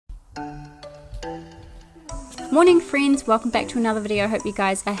Morning friends, welcome back to another video. Hope you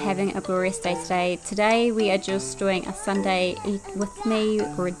guys are having a glorious day today. Today we are just doing a Sunday eat with me,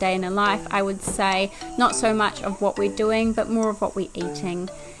 or a day in a life I would say. Not so much of what we're doing but more of what we're eating.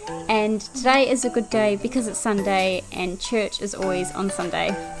 And today is a good day because it's Sunday and church is always on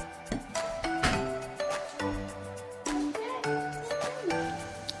Sunday.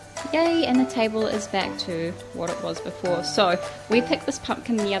 Yay, and the table is back to what it was before. So we picked this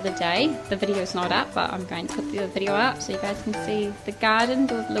pumpkin the other day. The video's not up, but I'm going to put the video up so you guys can see the garden,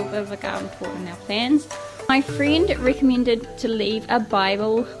 do a little bit of a garden tour in our plans. My friend recommended to leave a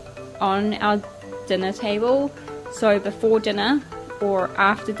Bible on our dinner table, so before dinner or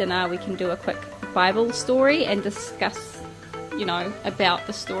after dinner we can do a quick Bible story and discuss, about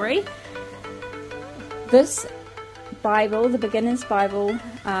the story. This Bible, the Beginner's Bible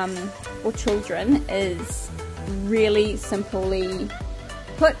for children, is really simply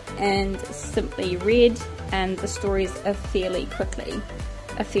put and simply read, and the stories are fairly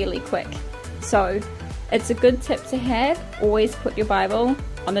quick. So it's a good tip to have. Always put your Bible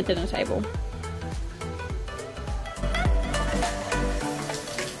on the dinner table.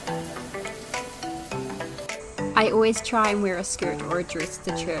 I always try and wear a skirt or a dress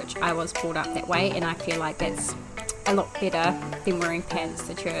to church. I was brought up that way and I feel like that's a lot better than wearing pants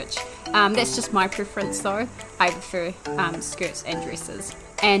to church. That's just my preference though. I prefer skirts and dresses,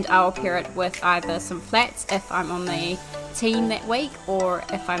 and I'll pair it with either some flats if I'm on the team that week, or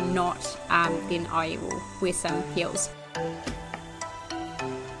if I'm not, then I will wear some heels.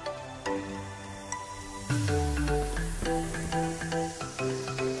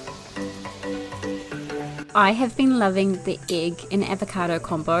 I have been loving the egg and avocado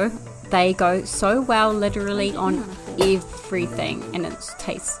combo. They go so well literally on everything and it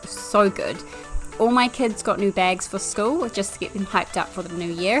tastes so good. All my kids got new bags for school just to get them hyped up for the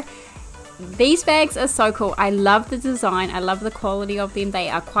new year. These bags are so cool. I love the design, I love the quality of them. They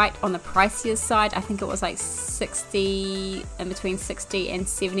are quite on the pricier side. I think it was like between $60 and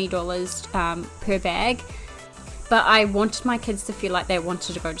 $70 per bag. But I wanted my kids to feel like they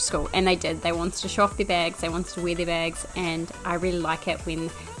wanted to go to school, and they did. They wanted to show off their bags, they wanted to wear their bags, and I really like it when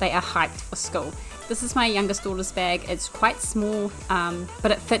they are hyped for school. This is my youngest daughter's bag. It's quite small,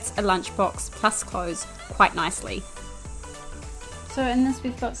 but it fits a lunchbox plus clothes quite nicely. So in this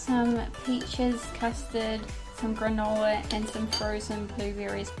we've got some peaches, custard, some granola, and some frozen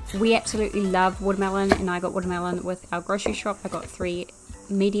blueberries. We absolutely love watermelon, and I got watermelon with our grocery shop. I got 3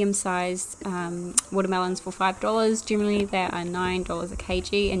 medium-sized watermelons for $5. Generally they are $9 a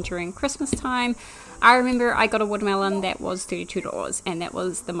kg, and during Christmas time I remember I got a watermelon that was $32, and that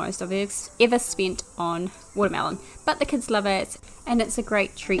was the most I've ever spent on watermelon. But the kids love it and it's a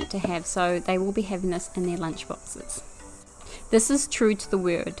great treat to have, so they will be having this in their lunch boxes. This is true to the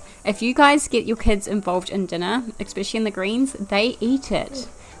word. If you guys get your kids involved in dinner, especially in the greens, they eat it.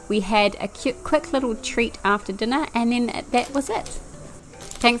 We had a quick little treat after dinner, and then that was it.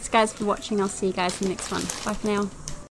 Thanks guys for watching. I'll see you guys in the next one. Bye for now.